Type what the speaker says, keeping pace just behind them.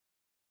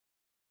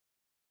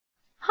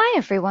Hi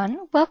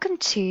everyone, welcome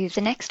to the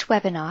next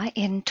webinar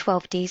in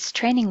 12D's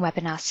training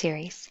webinar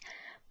series.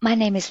 My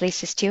name is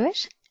Lisa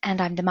Stewart and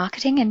I'm the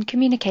Marketing and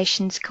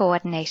Communications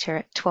Coordinator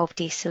at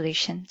 12D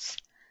Solutions.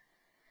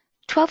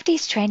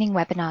 12D's training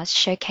webinars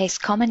showcase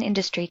common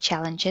industry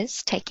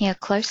challenges, taking a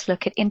close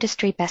look at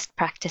industry best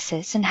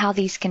practices and how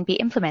these can be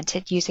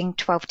implemented using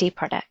 12D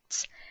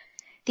products.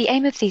 The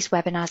aim of these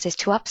webinars is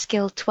to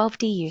upskill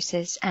 12D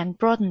users and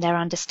broaden their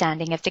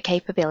understanding of the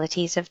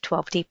capabilities of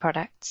 12D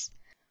products.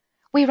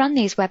 We run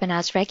these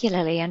webinars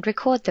regularly and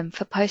record them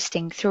for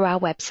posting through our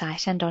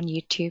website and on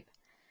YouTube.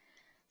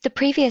 The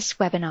previous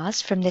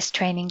webinars from this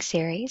training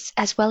series,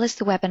 as well as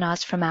the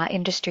webinars from our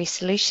Industry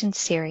Solutions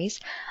series,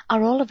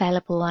 are all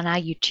available on our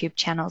YouTube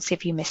channels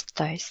if you missed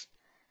those.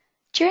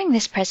 During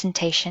this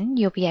presentation,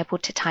 you'll be able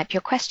to type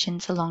your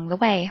questions along the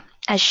way,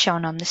 as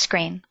shown on the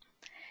screen,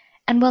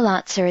 and we'll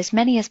answer as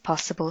many as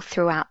possible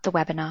throughout the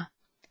webinar.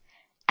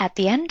 At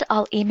the end,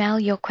 I'll email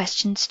your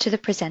questions to the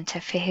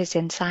presenter for his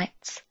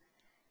insights.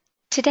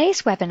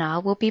 Today's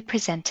webinar will be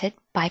presented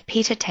by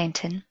Peter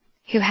Taynton,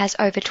 who has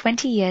over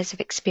 20 years of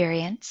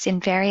experience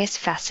in various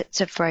facets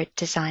of road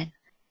design.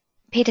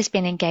 Peter's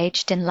been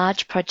engaged in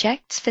large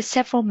projects for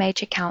several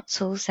major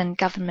councils and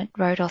government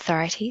road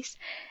authorities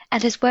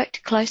and has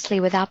worked closely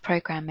with our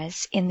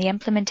programmers in the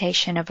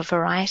implementation of a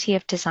variety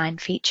of design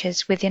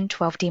features within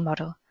 12D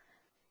Model.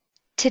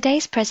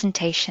 Today's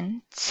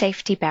presentation,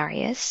 Safety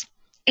Barriers,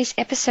 is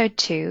episode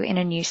 2 in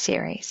a new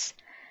series.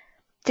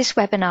 This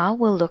webinar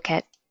will look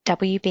at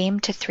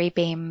W-beam to Thrie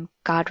Beam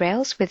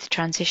guardrails with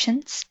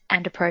transitions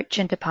and approach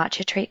and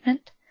departure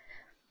treatment,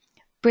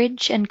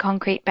 bridge and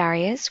concrete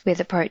barriers with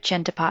approach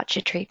and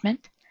departure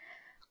treatment,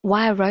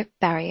 wire rope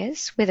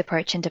barriers with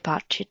approach and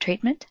departure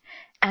treatment,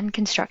 and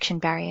construction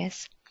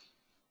barriers.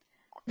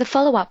 The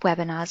follow-up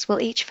webinars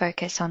will each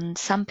focus on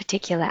some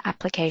particular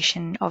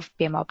application of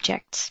BIM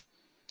objects.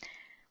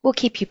 We'll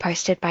keep you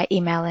posted by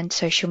email and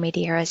social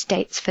media as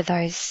dates for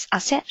those are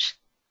set.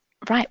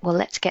 Right, well,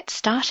 let's get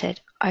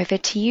started. Over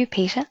to you,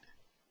 Peter.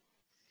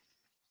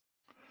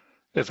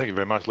 Yeah, thank you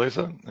very much,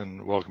 Lisa,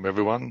 and welcome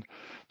everyone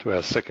to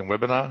our second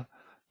webinar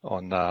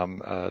on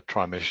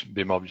Trimesh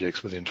BIM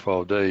Objects within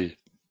 12D.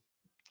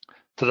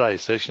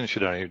 Today's session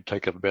should only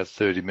take up about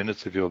 30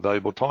 minutes of your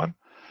valuable time.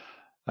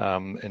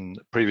 In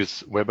the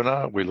previous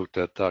webinar, we looked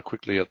at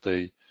quickly at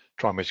the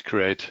Trimesh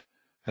Create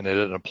and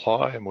Edit and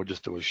Apply, and we'll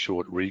just do a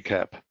short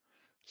recap.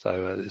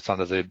 So it's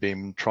under the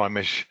BIM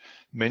Trimesh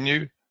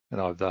menu, and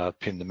I've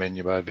pinned the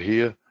menu over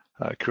here.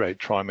 Create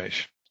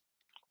Trimesh.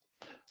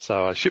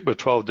 So a ship with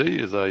 12D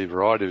is a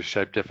variety of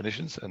shape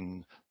definitions,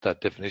 and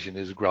that definition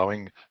is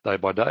growing day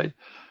by day,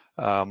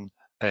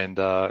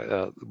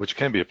 which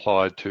can be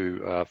applied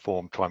to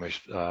form Trimesh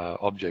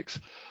objects.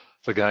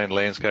 So again,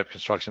 landscape,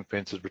 construction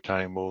fences,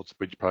 retaining walls,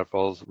 bridge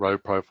profiles,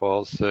 road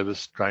profiles,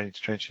 service,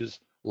 drainage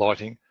trenches,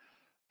 lighting,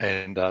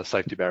 and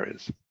safety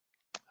barriers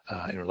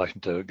in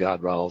relation to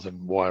guardrails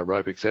and wire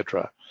rope,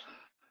 etc.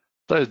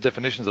 Those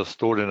definitions are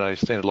stored in a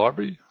standard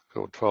library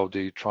called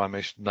 12D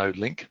Trimesh Node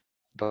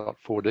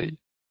Link.4D,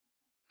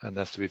 and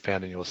that's to be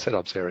found in your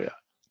setups area.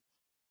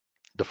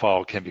 The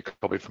file can be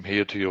copied from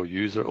here to your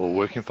user or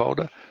working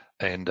folder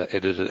and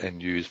edited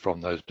and used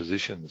from those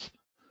positions.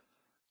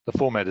 The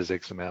format is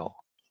XML.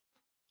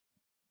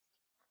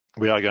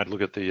 We are going to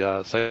look at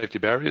the safety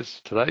barriers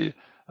today.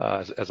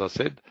 As I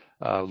said,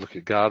 look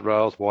at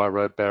guardrails, wire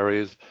rope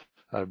barriers,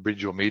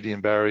 bridge or median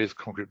barriers,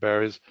 concrete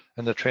barriers,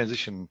 and the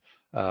transition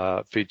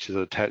features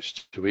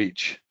attached to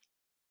each.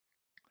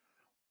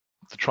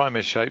 The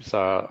Trimesh shapes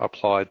are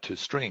applied to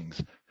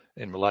strings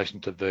in relation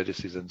to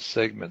vertices and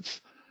segments.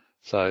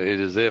 So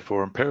it is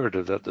therefore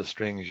imperative that the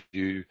strings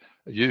you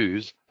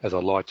use, as I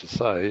like to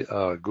say,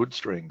 are good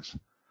strings.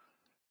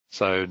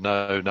 So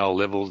no null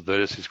levels,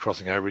 vertices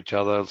crossing over each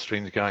other,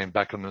 strings going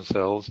back on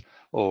themselves,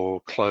 or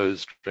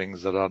closed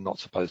strings that are not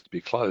supposed to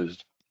be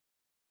closed.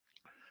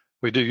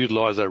 We do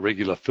utilize a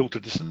regular filter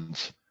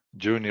distance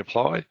during the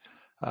apply.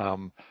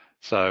 And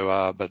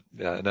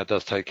that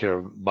does take care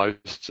of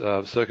most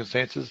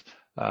circumstances.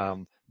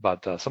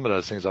 But some of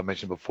those things I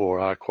mentioned before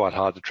are quite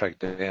hard to track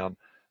down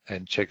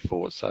and check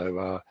for,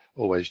 so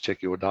always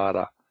check your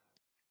data.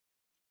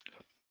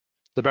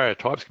 The barrier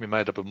types can be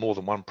made up of more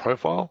than one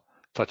profile,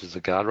 such as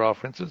a guardrail,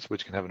 for instance,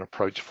 which can have an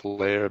approach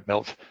flare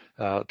melt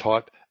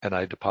type and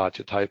a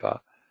departure taper.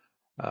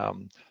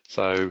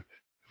 So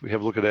if we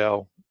have a look at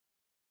our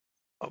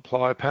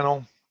apply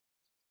panel,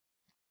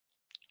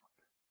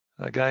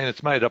 again,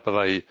 it's made up of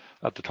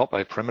at the top,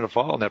 a parameter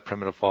file, and that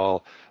parameter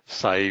file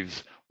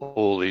saves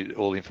all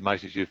the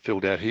information that you've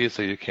filled out here,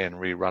 so you can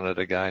rerun it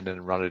again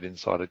and run it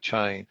inside a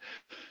chain.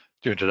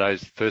 During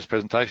today's first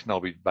presentation, I'll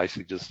be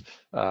basically just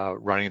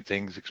running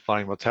things,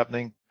 explaining what's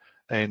happening,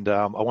 and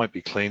I won't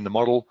be cleaning the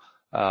model.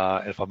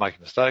 And if I make a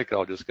mistake,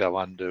 I'll just go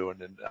undo and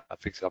then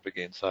fix it up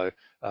again. So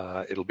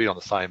it'll be on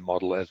the same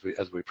model as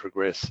we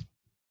progress.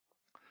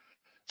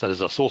 So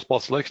there's a source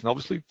spot selection,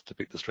 obviously, to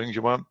pick the strings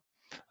you want.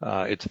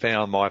 It's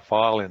found my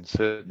file in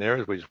certain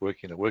areas. We're just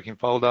working in a working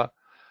folder.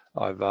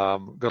 I've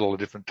got all the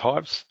different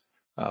types.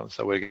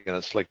 So we're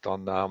going to select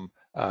on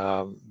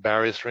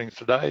barrier strings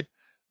today.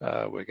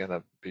 We're going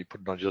to be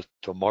putting on just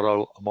a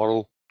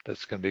model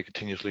that's going to be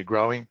continuously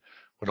growing.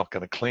 We're not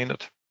going to clean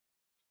it.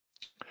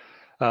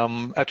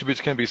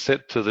 Attributes can be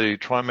set to the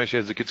Trimesh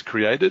as it gets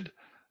created,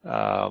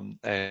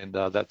 and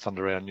that's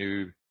under our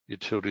new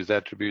utilities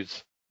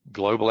attributes,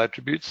 global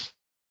attributes,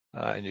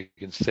 and you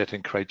can set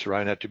and create your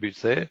own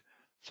attributes there.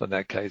 So in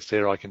that case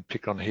there, I can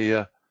pick on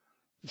here,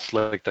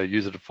 select a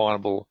user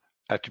definable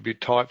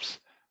attribute types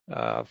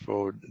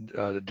for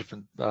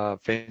different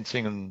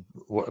fencing and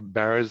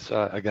barriers,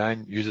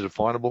 again user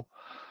definable,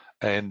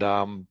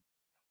 and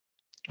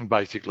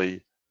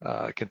basically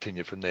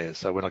continue from there.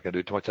 So we're not going to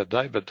do too much that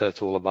today, but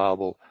that's all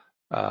available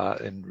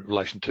in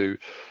relation to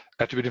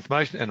attribute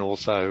information and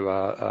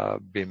also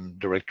BIM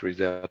directories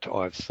out to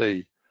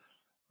IFC.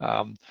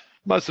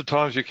 Most of the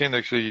times you can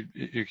actually,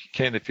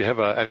 if you have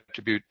an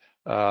attribute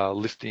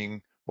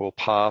listing or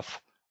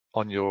path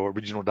on your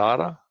original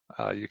data,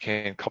 you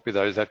can copy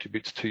those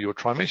attributes to your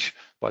Trimesh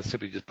by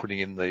simply just putting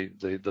in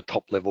the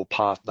top level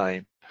path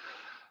name.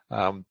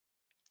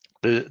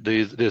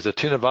 There's a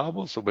tin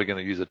available, so we're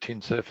going to use a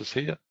tin surface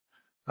here.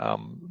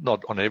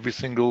 Not on every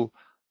single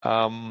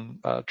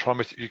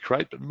Trimesh that you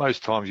create, but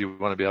most times you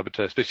want to be able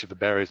to, especially for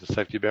barriers and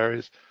safety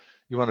barriers,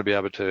 you want to be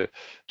able to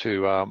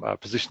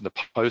position the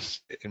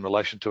posts in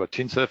relation to a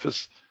tin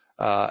surface,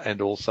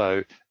 and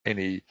also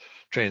any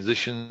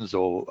transitions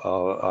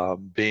or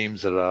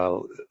beams that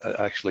are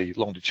actually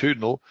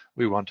longitudinal,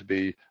 we want to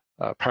be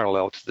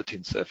parallel to the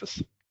tin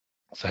surface.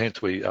 So hence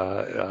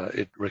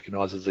it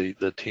recognises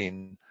the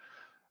tin.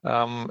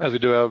 As we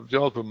do our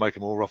jobs, we'll make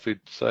them all roughly,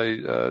 say,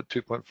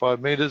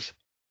 2.5 meters.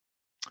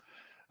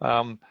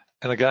 And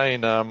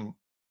again, I'm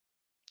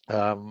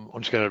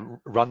just going to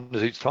run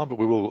this each time, but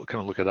we will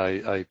kind of look at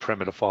a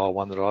parameter file,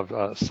 one that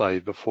I've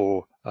saved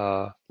before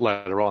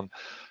later on.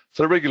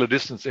 So the regular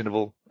distance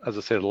interval, as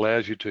I said,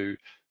 allows you to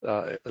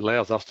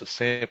allows us to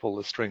sample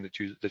the string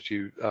that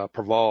you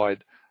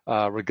provide,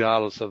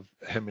 regardless of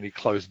how many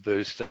closed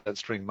bursts that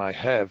string may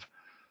have.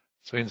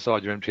 So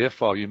inside your MTF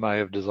file, you may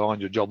have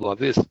designed your job like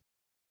this.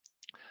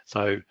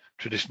 So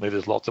traditionally,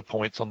 there's lots of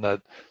points on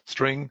that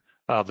string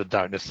that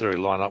don't necessarily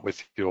line up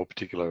with your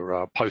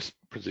particular post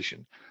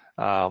position.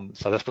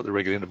 So that's what the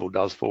regular interval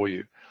does for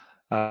you.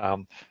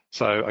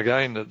 So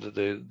again,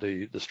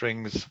 the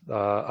strings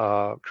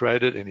are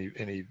created,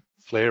 any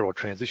flare or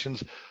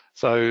transitions.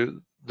 So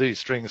these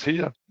strings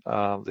here,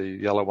 the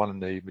yellow one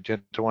and the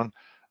magenta one,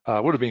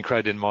 would have been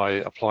created in my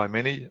apply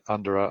menu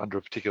under a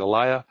particular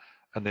layer,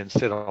 and then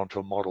set onto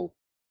a model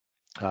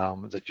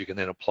that you can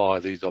then apply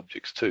these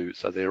objects to.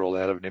 So they're all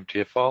out of an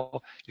MTF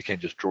file. You can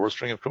just draw a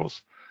string, of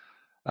course.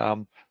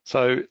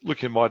 So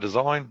looking at my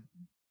design,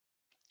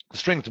 the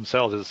strings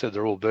themselves, as I said,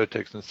 they're all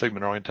vertex and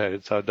segment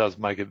orientated, so it does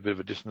make a bit of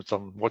a difference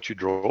on what you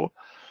draw.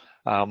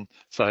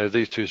 So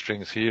these two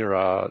strings here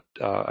are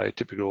a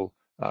typical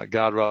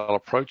guardrail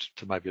approach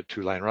to maybe a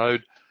 2-lane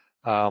road.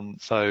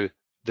 So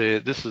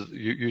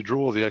you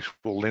draw the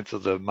actual length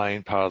of the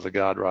main part of the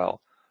guardrail.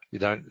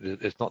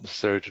 It's not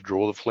necessary to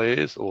draw the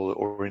flares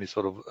or any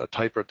sort of a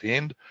taper at the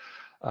end.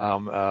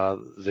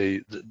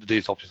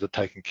 These options are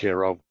taken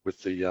care of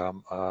with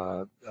the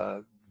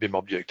BIM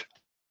object.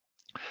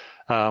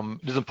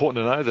 It is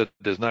important to know that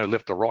there's no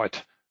left or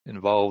right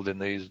involved in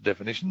these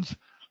definitions.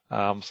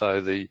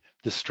 So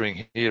this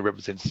string here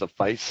represents the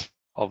face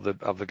of the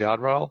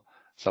guardrail.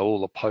 So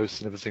all the posts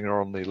and everything are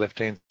on the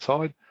left-hand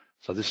side.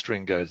 So this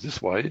string goes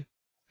this way,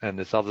 and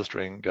this other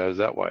string goes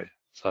that way.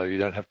 So you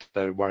don't have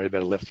to worry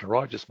about a left and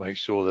right. Just make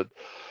sure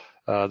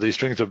that these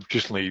strings are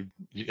traditionally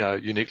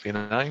uniquely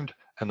named,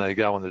 and they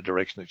go in the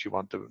direction that you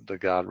want the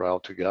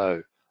guardrail to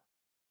go.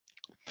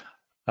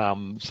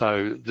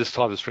 So this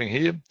type of string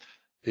here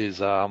is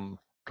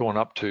drawn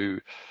up to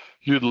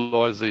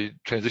utilize the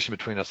transition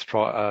between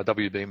a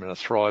W beam and a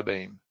Thrie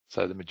beam.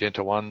 So the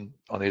magenta one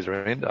on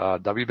either end are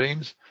W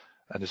beams,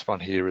 and this one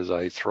here is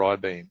a Thrie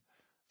beam.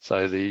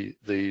 So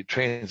the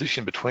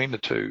transition between the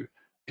two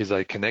is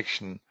a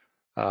connection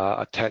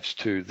attached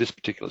to this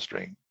particular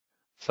string.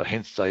 So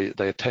hence they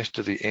attach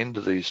to the end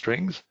of these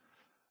strings.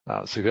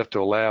 So you have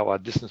to allow a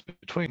distance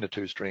between the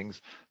two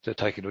strings to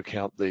take into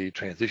account the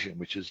transition,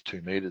 which is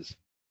 2 meters.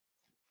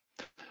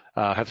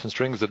 Have some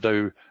strings that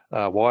do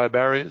wire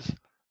barriers,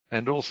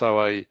 and also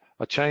a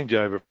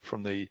changeover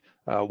from the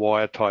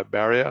wire type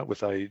barrier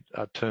with a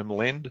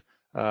terminal end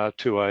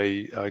to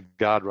a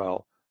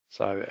guardrail.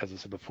 So as I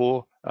said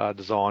before,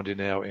 designed in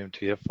our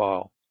MTF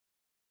file.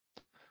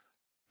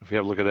 If we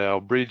have a look at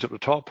our bridge at the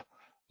top,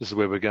 this is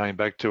where we're going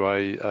back to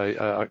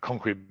a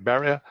concrete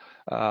barrier,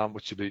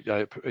 which would be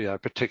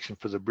protection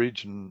for the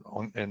bridge and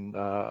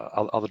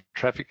other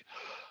traffic.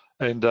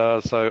 And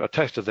so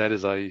attached to that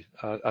is a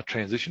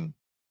transition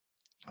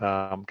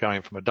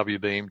going from a W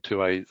beam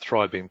to a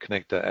Thrie beam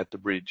connector at the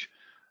bridge.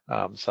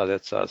 So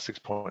that's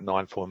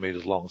 6.94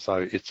 meters long.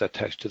 So it's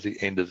attached to the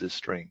end of this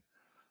string.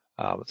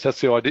 So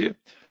that's the idea.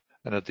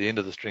 And at the end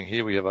of the string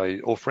here, we have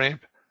a off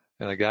ramp.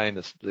 And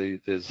again,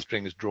 there's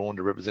strings drawn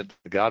to represent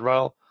the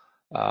guardrail.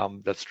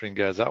 That string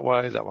goes that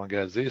way, that one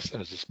goes this,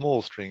 and it's a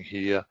small string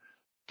here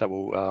that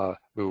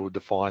we will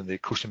define the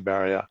cushion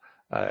barrier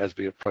as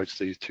we approach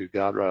these two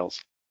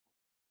guardrails.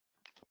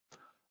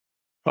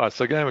 Right,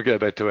 so again, we go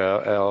back to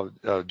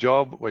our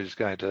job. We're just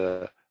going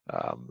to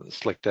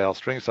select our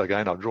strings. So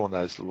again, I've drawn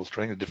those little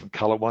strings, different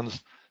color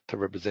ones to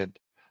represent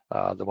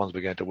the ones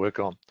we're going to work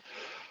on.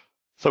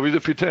 So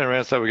if we turn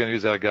around, so we're going to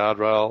use our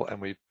guardrail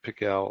and we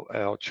pick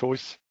our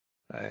choice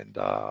and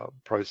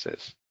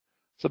process.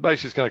 So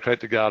basically it's going to create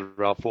the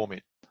guardrail for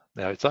me.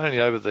 Now it's only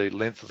over the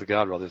length of the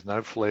guardrail. There's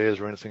no flares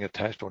or anything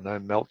attached or no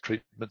melt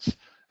treatments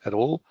at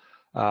all.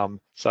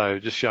 So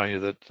just showing you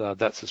that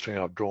that's the string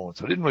I've drawn.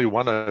 So I didn't really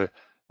want to,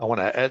 I want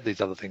to add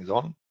these other things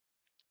on.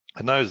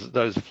 And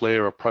those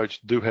flare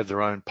approach do have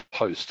their own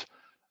post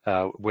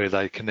where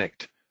they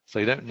connect. So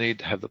you don't need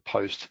to have the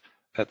post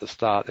at the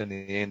start and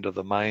the end of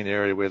the main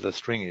area where the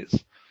string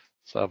is.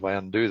 So if I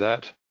undo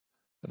that,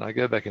 and I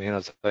go back in here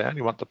and I say, I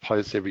only want the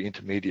post every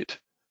intermediate.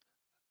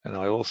 And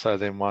I also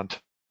then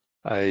want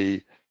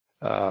a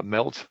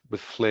melt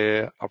with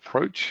flare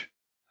approach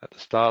at the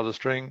start of the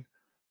string.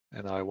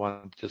 And I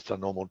want just a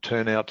normal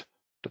turnout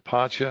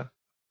departure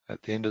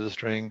at the end of the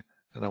string.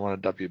 And I want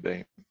a W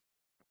beam.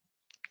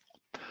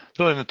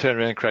 So then turn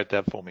around and create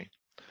that for me.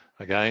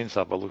 Again,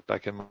 so if I look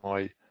back in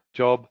my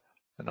job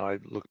and I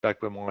look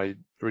back where my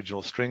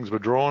original strings were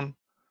drawn,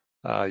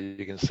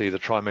 you can see the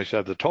tri-mesh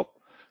over the top.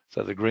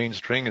 So the green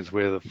string is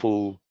where the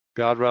full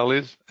guardrail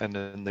is, and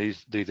then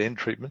these end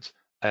treatments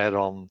add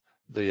on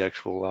the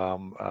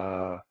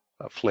actual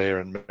flare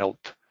and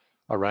melt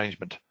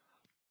arrangement.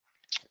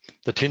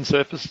 The tin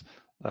surface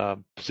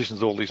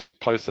positions all these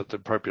posts at the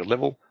appropriate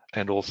level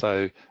and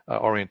also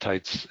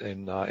orientates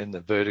in the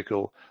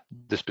vertical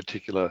this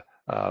particular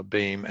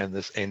beam and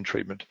this end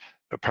treatment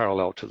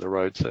parallel to the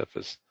road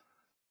surface.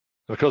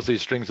 Because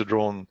these strings are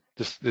drawn,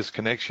 this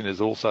connection is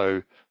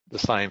also the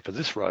same for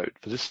this road,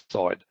 for this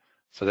side.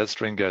 So that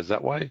string goes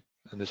that way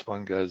and this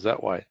one goes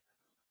that way.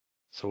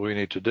 So what we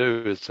need to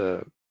do is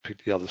to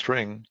pick the other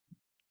string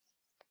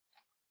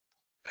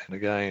and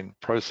again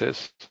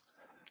process,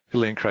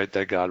 it'll then create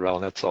that guardrail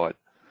on that side.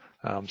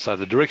 So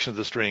the direction of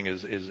the string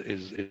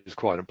is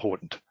quite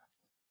important.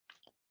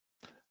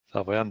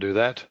 So if I undo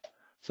that,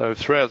 so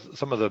throughout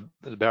some of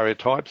the barrier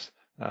types,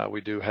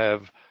 we do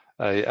have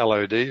a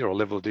LOD or a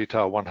level of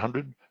detail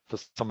 100 for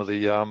some of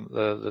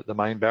the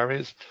main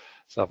barriers.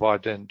 So if I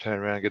then turn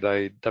around and get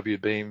a W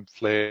beam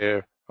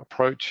flare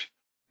approach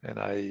and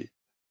a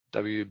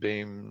W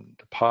beam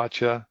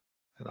departure,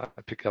 and I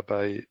pick up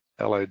a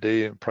LOD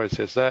and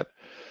process that,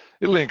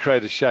 it'll then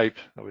create a shape.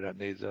 We don't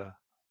need the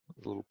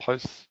little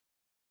posts,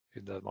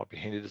 even though it might be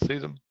handy to see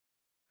them.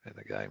 And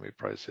again, we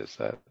process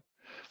that.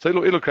 So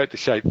it'll create the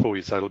shape for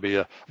you. So it'll be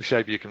a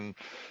shape you can,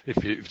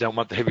 if you don't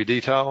want the heavy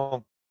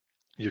detail,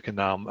 you can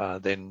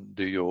then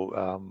do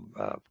your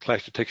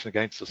clash detection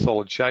against the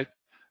solid shape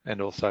and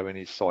also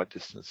any sight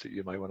distance that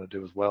you may want to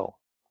do as well.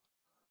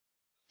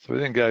 So we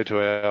then go to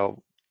our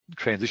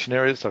transition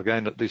areas. So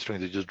again, these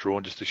strings are just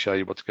drawn just to show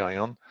you what's going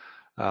on.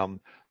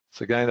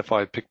 So again, if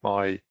I pick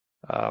my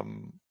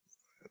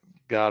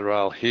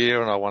guardrail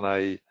here and I want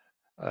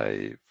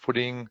a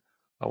footing,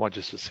 I want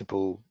just a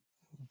simple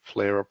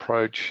flare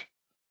approach.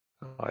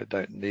 I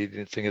don't need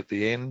anything at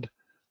the end,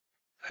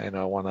 and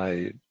I want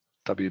a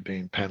W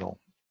beam panel.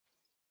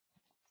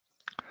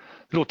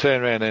 It'll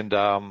turn around and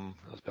I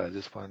suppose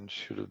this one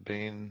should have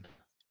been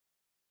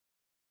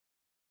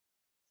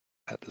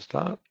at the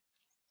start.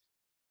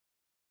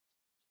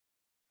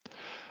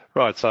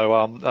 Right, so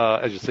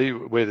as you see,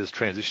 where there's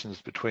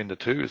transitions between the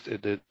two,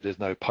 there's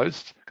no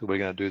post, because we're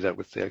going to do that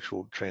with the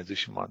actual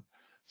transition one.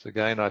 So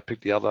again, I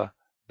pick the other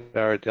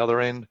barrier at the other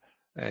end,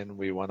 and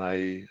we want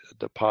a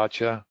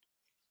departure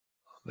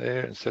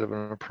there instead of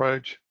an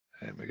approach,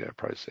 and we go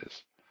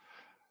process.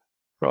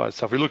 Right,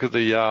 so if we look at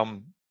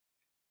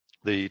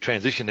the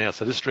transition now,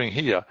 so this string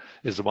here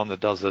is the one that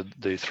does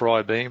the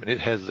Thrie beam, and it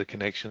has the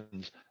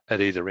connections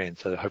at either end.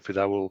 So hopefully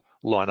they will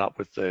line up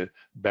with the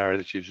barrier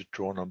that you've just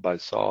drawn on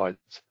both sides.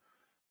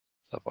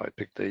 So if I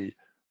pick the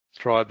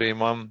Thrie beam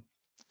one,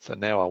 so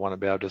now I want to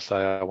be able to say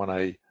I want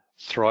a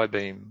Thrie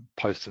beam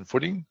post and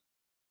footing,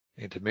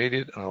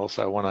 intermediate, and I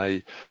also want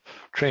a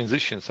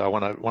transition. So I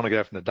want to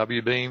go from the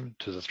W beam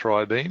to the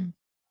Thrie beam,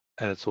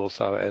 and it's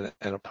also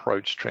an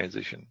approach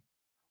transition.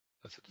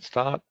 That's at the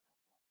start.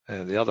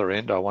 And at the other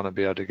end, I want to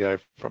be able to go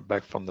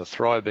back from the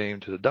Thrie beam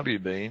to the W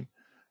beam,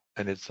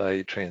 and it's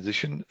a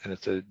transition, and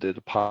it's the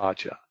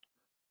departure.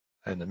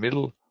 In the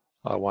middle,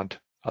 I want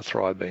a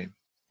Thrie beam.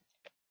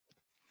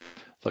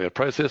 So I go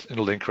process, and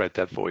it'll then create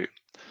that for you.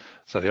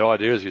 So the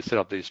idea is you set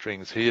up these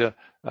strings here,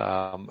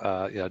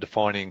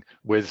 defining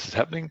where this is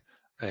happening,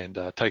 and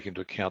take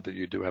into account that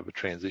you do have a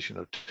transition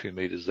of 2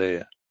 meters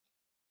there.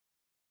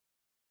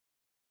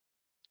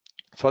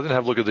 So I then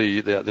have a look at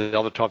the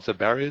other types of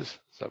barriers.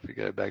 So if we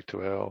go back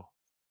to our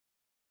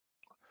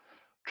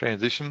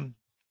transition,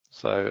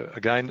 so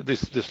again,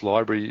 this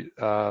library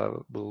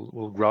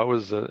will grow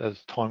as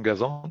time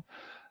goes on.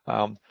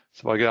 So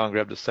if I go and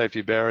grab the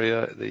safety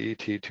barrier, the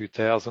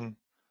ET2000,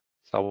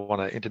 so I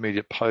want an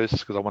intermediate post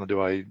because I want to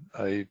do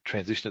a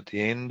transition at the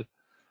end,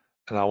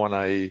 and I want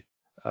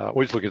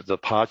we're just looking at the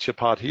departure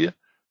part here.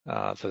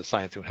 So the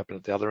same thing will happen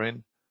at the other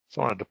end.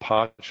 So I want a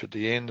departure at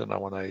the end, and I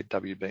want a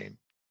W-beam.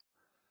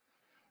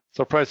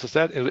 So I'll process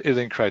that, it'll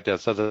then create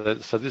that. So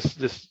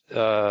this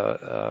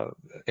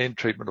end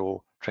treatment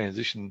or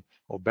transition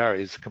or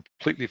barrier is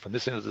completely from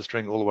this end of the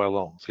string all the way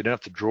along. So you don't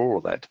have to draw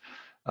all that.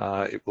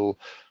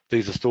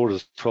 These are stored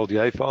as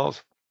 12DA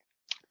files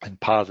and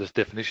part of this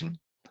definition,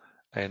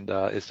 and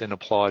it's then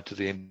applied to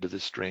the end of the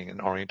string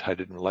and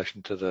orientated in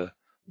relation to the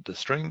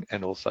string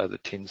and also the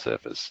tin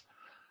surface.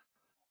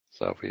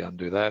 So if we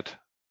undo that,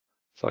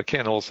 so I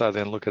can also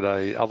then look at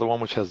a other one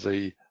which has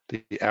the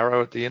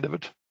arrow at the end of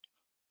it.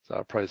 So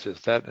I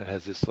process that, and it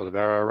has this sort of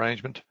arrow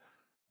arrangement.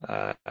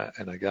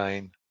 And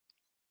again,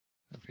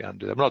 if we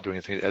undo that, I'm not doing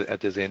anything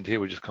at this end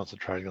here, we're just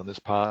concentrating on this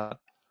part.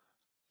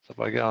 So if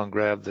I go and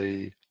grab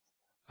the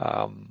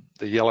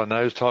yellow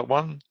nose type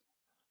one,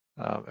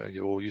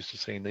 you're all used to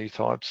seeing these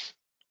types,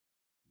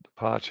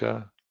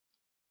 departure,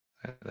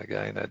 and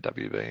again, that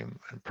W-beam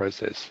and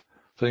process.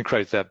 So it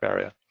creates that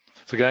barrier.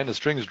 So again, the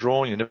string's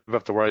drawn, you never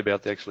have to worry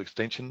about the actual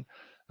extension,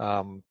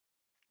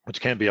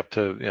 which can be up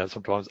to,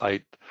 sometimes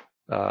 8,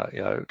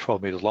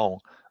 12 meters long.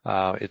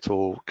 It's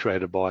all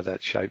created by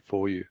that shape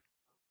for you.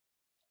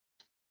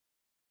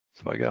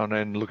 So I go on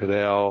and look at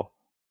our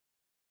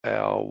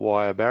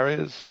wire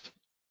barriers.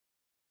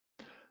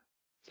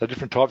 So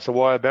different types of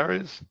wire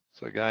barriers.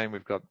 So again,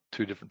 we've got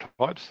 2 different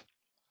types.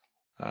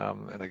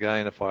 And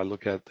again, if I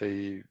look at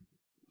the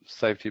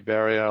safety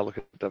barrier, I look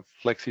at the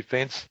flexi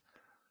fence.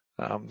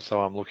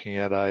 So I'm looking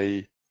at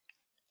a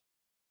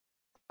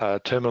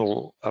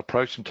terminal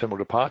approach and terminal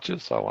departure.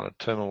 So I want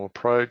a terminal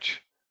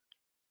approach,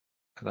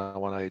 and I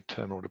want a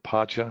terminal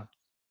departure,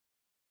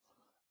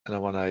 and I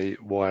want a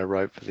wire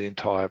rope for the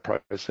entire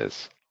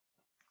process.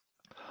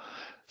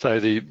 So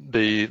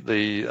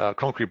the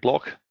concrete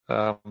block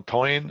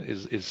tie-in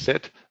is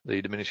set,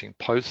 the diminishing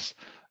posts,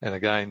 and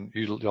again,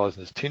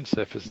 utilising this tin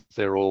surface,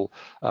 they're all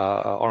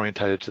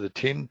orientated to the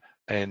tin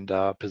and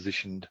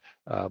positioned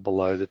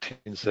below the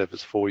tin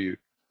surface for you.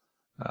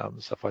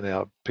 So if I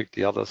now pick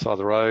the other side of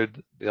the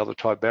road, the other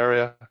type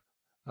barrier,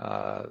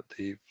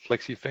 the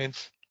flexi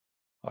fence,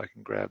 I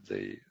can grab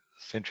the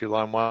century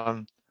line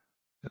one,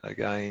 and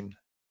again,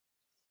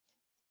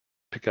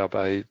 pick up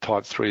a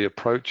type 3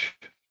 approach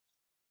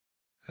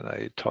and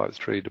a type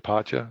 3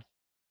 departure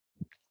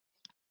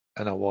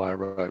and a wire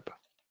rope.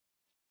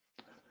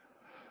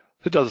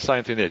 It does the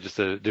same thing there, just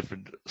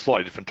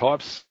slightly different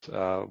types.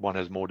 One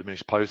has more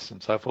diminished posts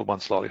and so forth, one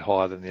slightly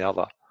higher than the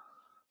other.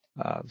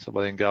 So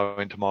I then go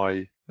into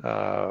my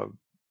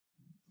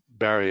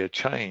barrier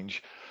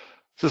change.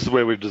 So this is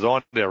where we've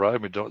designed our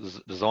road. We've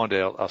designed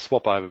our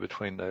swap over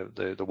between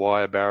the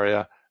wire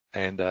barrier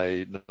and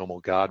a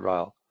normal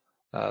guardrail.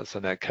 So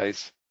in that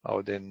case, I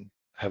would then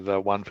have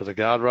one for the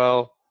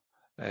guardrail,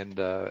 and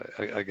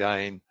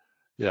again,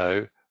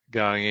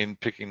 going in,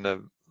 picking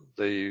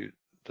the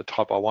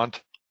type I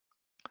want.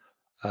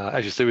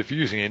 As you see, if you're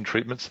using end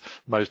treatments,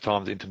 most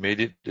times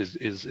intermediate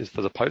is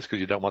for the post because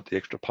you don't want the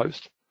extra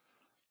post.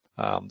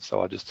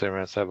 So I just turn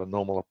around and have a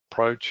normal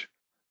approach,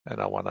 and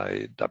I want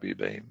a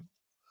W-beam.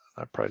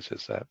 I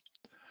process that.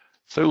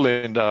 So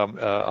then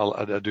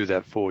I'll do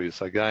that for you.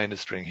 So again, the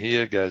string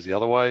here goes the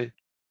other way.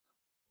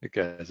 It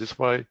goes this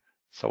way.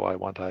 So I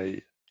want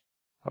a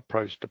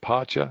approach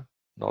departure,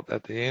 not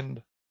at the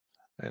end,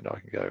 and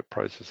I can go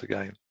process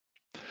again.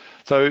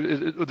 So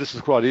this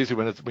is quite easy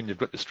when you've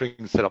got the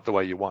string set up the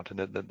way you want,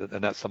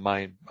 and that's the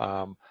main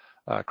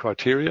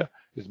criteria,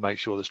 is make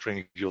sure the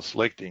strings you're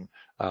selecting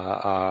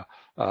are,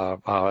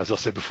 as I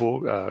said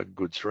before,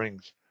 good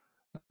strings.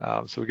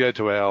 So we go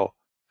to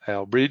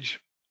our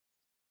bridge.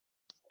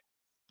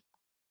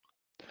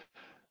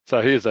 So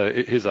here's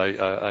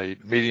a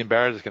medium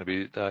barrier. There's going to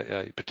be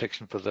a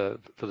protection for the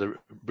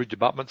bridge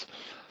abutments.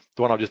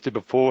 The one I just did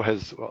before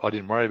I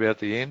didn't worry about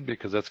the end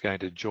because that's going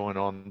to join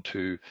on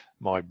to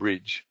my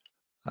bridge.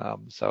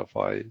 So if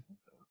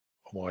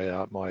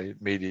my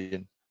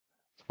median,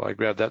 if I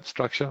grab that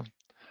structure,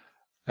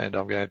 and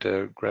I'm going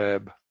to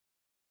grab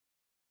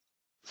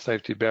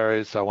safety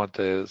barriers. So I want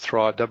the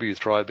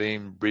Thrie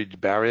Beam Bridge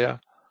barrier.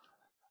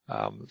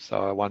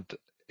 So I want to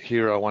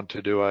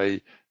do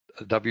a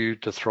W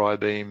to Thrie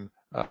Beam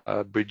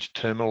Bridge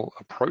terminal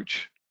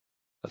approach.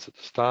 That's at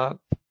the start,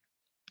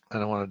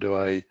 and I want to do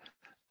a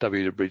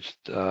W to bridge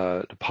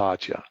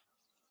departure.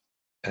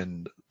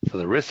 And for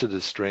the rest of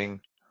the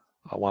string,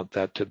 I want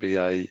that to be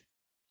a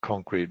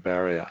concrete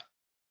barrier.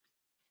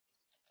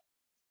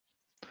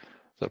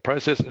 So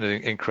process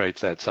and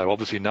creates that. So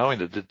obviously knowing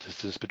that the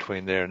distance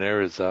between there and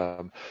there is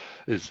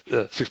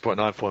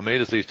 6.94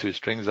 meters, these 2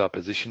 strings are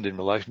positioned in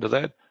relation to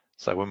that.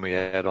 So when we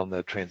add on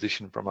the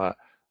transition from a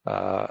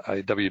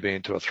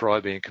W-beam to a Thrie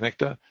Beam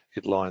connector,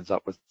 it lines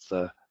up with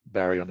the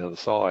barrier on the other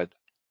side.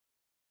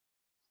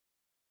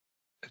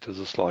 It is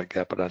a slight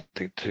gap, I don't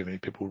think too many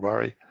people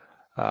worry.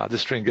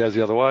 This string goes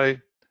the other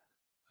way.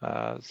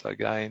 So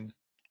again,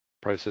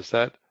 process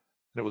that,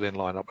 and it will then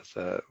line up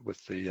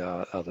with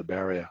the other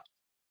barrier.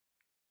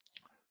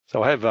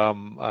 So I have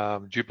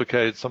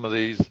duplicated some of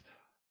these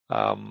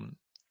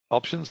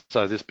options.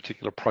 So this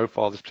particular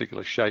profile, this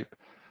particular shape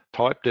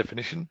type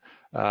definition,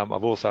 I've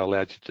also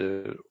allowed you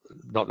to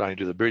not only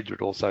do the bridge,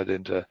 but also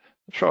then to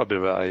try a bit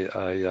of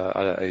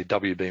a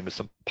W-beam with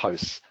some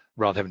posts,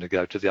 rather than having to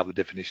go to the other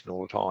definition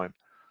all the time.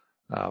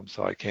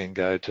 So I can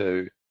go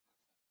to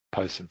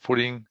posts and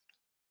footing,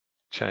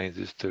 change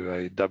this to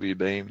a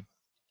W-beam,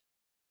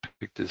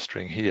 pick this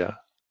string here,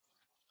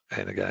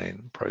 and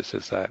again,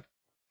 process that.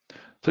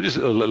 So just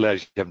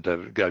allows you having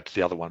to go to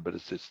the other one, but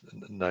it's just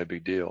no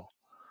big deal.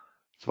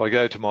 So if I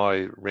go to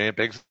my ramp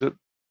exit,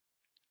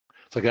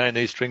 so again,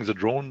 these strings are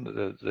drawn.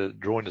 The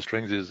drawing the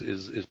strings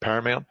is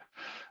paramount.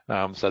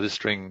 So this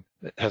string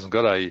hasn't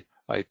got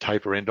a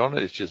taper end on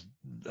it. It's just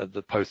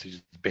the postage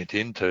is bent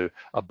in to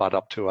butt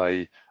up to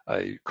a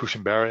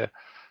cushion barrier.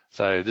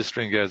 So this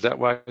string goes that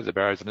way, the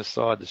barrier's on this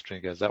side. The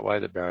string goes that way,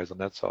 the barrier's on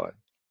that side.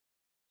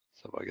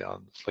 So if I go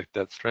and select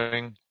that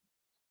string,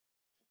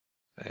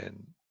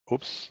 and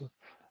oops,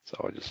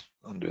 so I just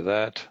undo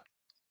that.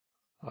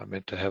 I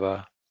meant to have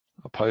a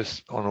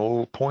post on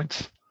all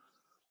points.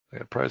 I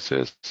go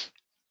process,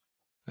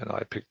 and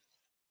I pick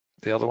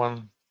the other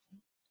one,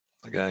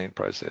 again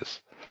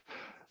process.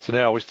 So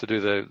now I wish to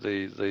do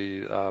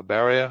the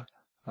barrier.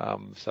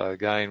 So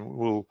again,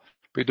 we'll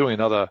be doing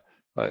another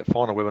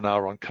final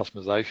webinar on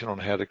customization on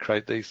how to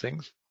create these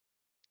things,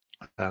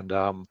 and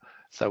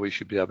so we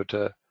should be able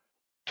to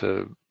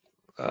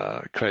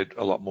create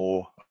a lot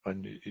more,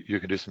 and you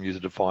can do some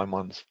user-defined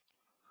ones.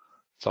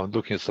 So I'm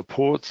looking at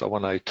supports. I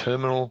want a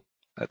terminal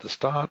at the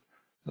start,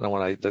 and I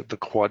want the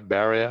quad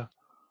barrier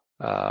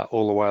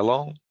all the way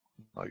along.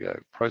 I go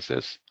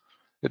process.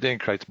 It then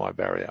creates my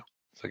barrier.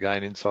 So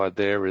again, inside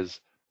there is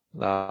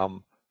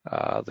the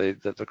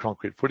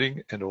concrete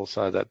footing, and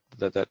also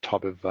that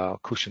type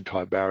of cushion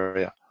type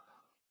barrier.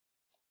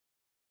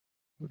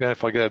 Okay,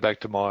 if I go back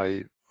to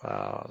my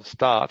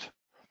start,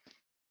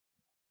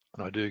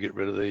 and I do get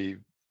rid of the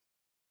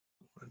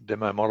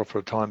demo model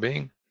for the time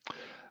being.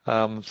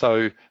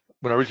 So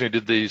when I originally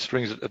did these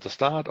strings at the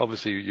start,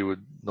 obviously you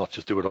would not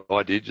just do what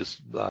I did,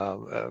 just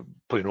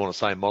putting all on the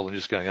same model and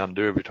just going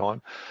undo every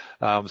time.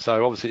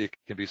 So obviously it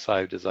can be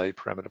saved as a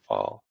parameter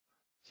file.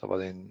 So I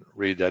then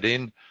read that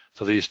in.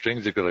 So these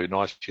strings have got a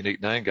nice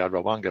unique name,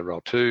 guardrail 1,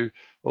 guardrail 2,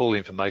 all the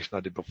information I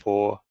did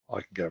before.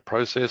 I can go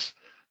process,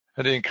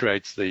 and then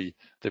creates the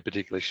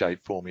particular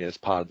shape for me as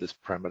part of this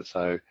parameter.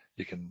 So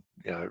you can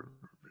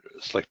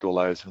select all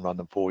those and run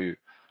them for you.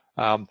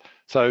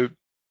 So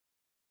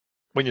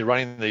when you're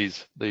running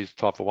these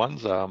type of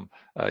ones,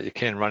 you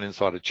can run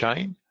inside a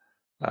chain.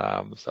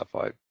 So if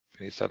I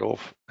finish that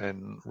off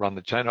and run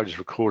the chain, I just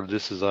recorded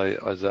this as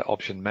an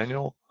option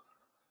manual.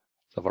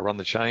 So if I run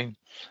the chain,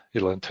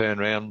 it'll then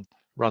turn around,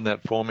 run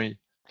that for me,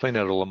 clean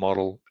out all the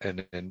model,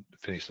 and then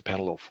finish the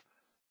panel off.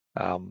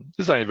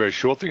 This is only a very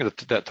short thing.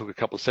 That took a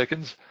couple of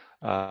seconds.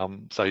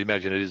 So you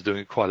imagine it is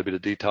doing quite a bit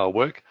of detail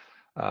work.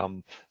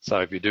 So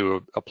if you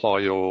do apply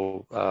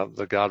your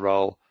the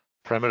guardrail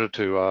parameter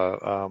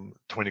to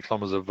 20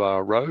 kilometers of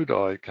road,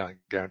 I can't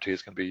guarantee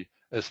it's going to be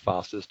as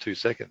fast as 2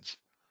 seconds.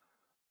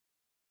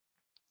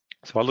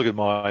 So I look at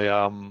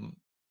my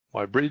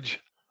my bridge,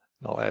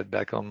 and I'll add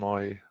back on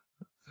my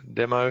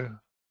demo.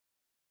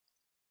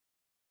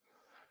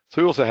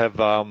 So we also have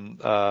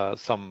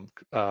some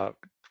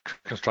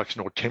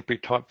construction or temporary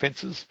type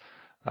fences.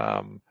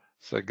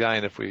 So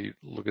again, if we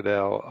look at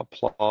our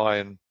apply,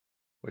 and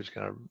we're just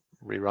going to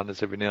rerun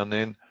this every now and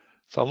then.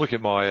 So I'm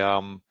looking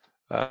at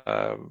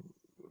my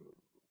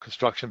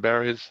construction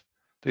barriers.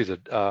 These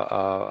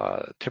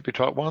are temporary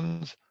type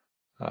ones,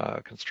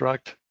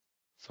 construct.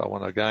 So I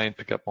want to again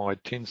pick up my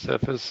tin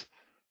surface.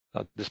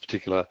 This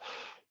particular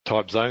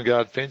type zone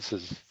guard fence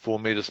is 4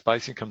 meter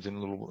spacing, comes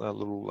in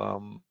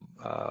little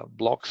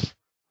blocks,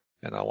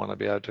 and I want to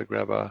be able to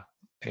grab a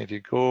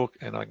anti-cork,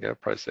 and I can go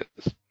process.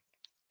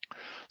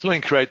 So I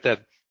can create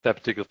that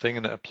particular thing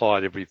and apply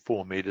it every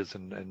 4 meters,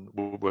 and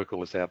we'll work all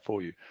this out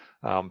for you.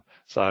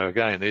 So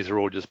again, these are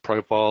all just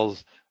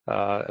profiles,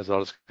 as I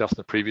discussed in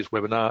the previous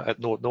webinar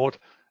at 0.0,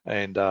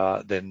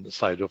 and then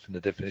saved off in the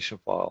definition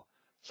file.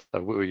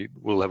 So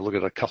we'll have a look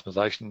at a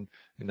customization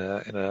in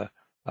a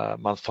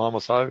month's time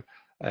or so,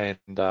 and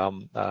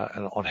on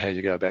how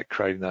you go about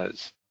creating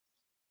those.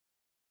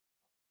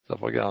 So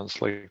if I go and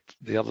select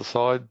the other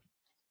side,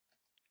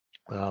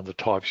 the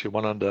types you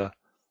want under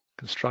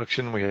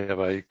construction, we have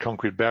a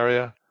concrete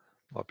barrier,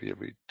 might be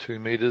every 2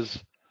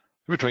 meters.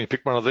 Every time you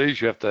pick one of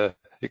these,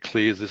 it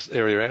clears this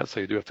area out,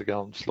 so you do have to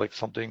go and select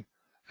something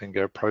and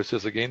go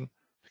process again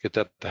to get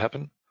that to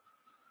happen.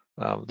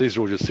 These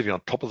are all just sitting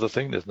on top of the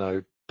thing. There's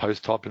no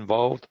post type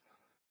involved.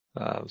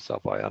 So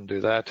if I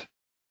undo that,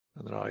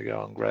 and then I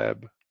go and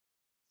grab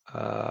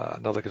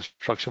another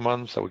construction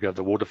one, so we go to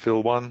the water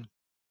fill one,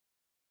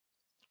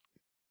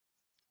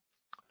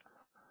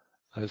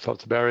 those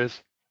types of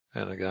barriers.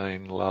 And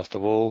again, last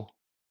of all,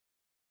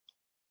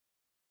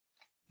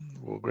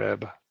 we'll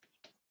grab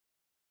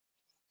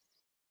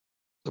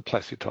the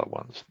plastic type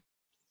ones.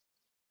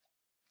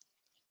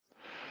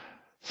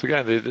 So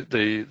again,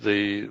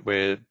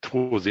 we're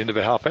towards the end of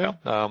our half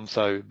hour.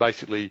 So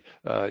basically,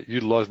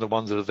 utilising the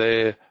ones that are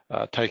there,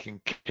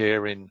 taking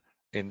care in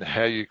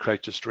how you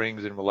create your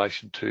strings in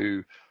relation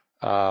to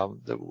how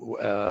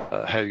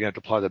you're going to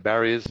apply the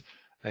barriers,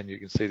 and you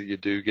can see that you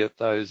do get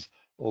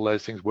all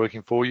those things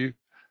working for you,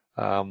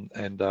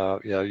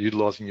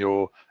 utilising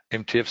your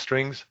MTF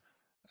strings,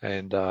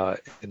 and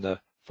in the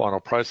final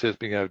process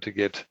being able to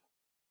get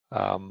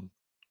a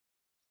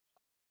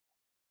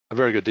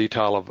very good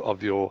detail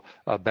of your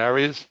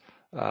barriers,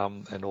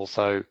 and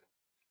also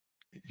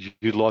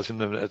utilising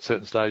them at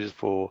certain stages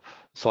for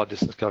site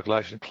distance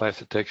calculation, clash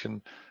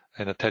detection,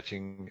 and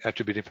attaching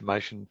attribute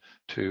information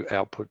to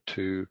output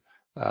to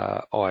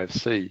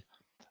IFC.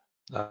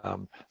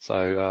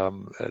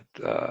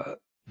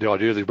 The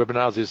idea of these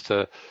webinars is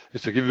to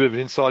give you a bit of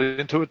insight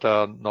into it,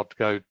 not to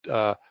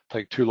go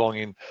take too long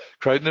in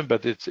creating them,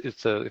 but if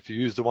you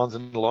use the ones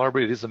in the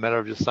library, it is a matter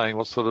of just saying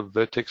what sort of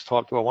vertex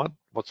type do I want,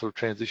 what sort of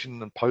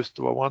transition and post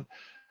do I want,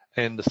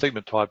 and the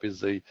segment type is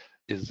the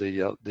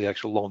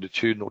actual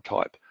longitudinal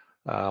type.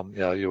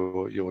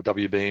 Your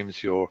W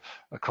beams, your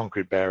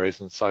concrete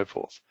barriers, and so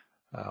forth.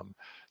 I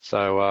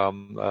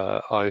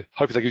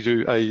hope that gives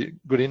you a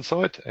good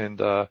insight,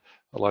 and I'd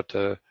like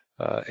to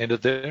end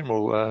it there, and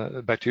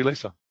we'll back to you,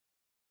 Lisa.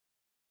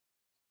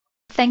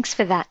 Thanks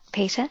for that,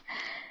 Peter.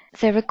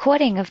 The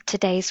recording of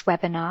today's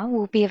webinar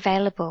will be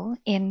available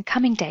in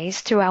coming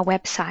days through our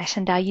website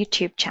and our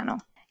YouTube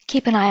channel.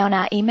 Keep an eye on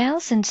our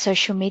emails and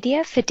social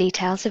media for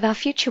details of our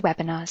future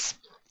webinars.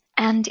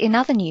 And in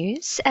other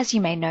news, as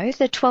you may know,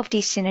 the 12D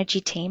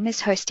Synergy team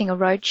is hosting a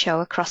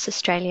roadshow across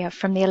Australia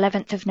from the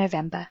 11th of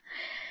November.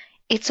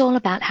 It's all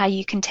about how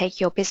you can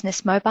take your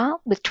business mobile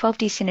with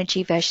 12D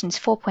Synergy versions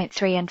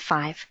 4.3 and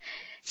 5.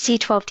 See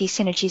 12D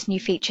Synergy's new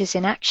features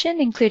in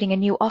action, including a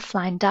new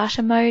offline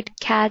data mode,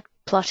 CAD,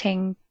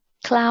 plotting,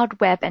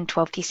 cloud, web, and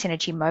 12D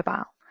Synergy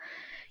mobile.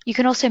 You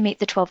can also meet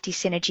the 12D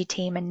Synergy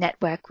team and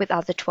network with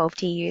other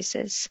 12D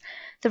users.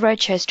 The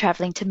roadshow is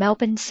travelling to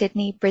Melbourne,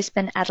 Sydney,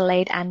 Brisbane,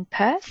 Adelaide, and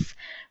Perth.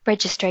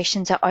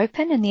 Registrations are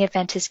open and the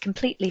event is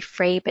completely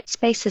free, but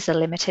spaces are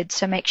limited,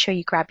 so make sure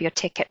you grab your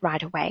ticket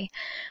right away.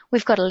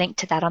 We've got a link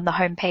to that on the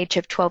homepage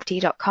of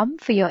 12d.com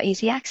for your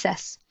easy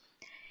access.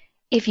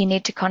 If you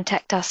need to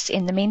contact us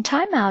in the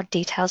meantime, our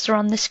details are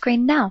on the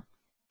screen now.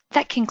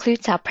 That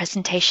concludes our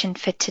presentation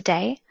for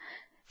today.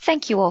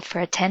 Thank you all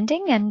for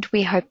attending, and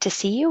we hope to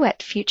see you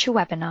at future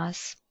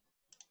webinars.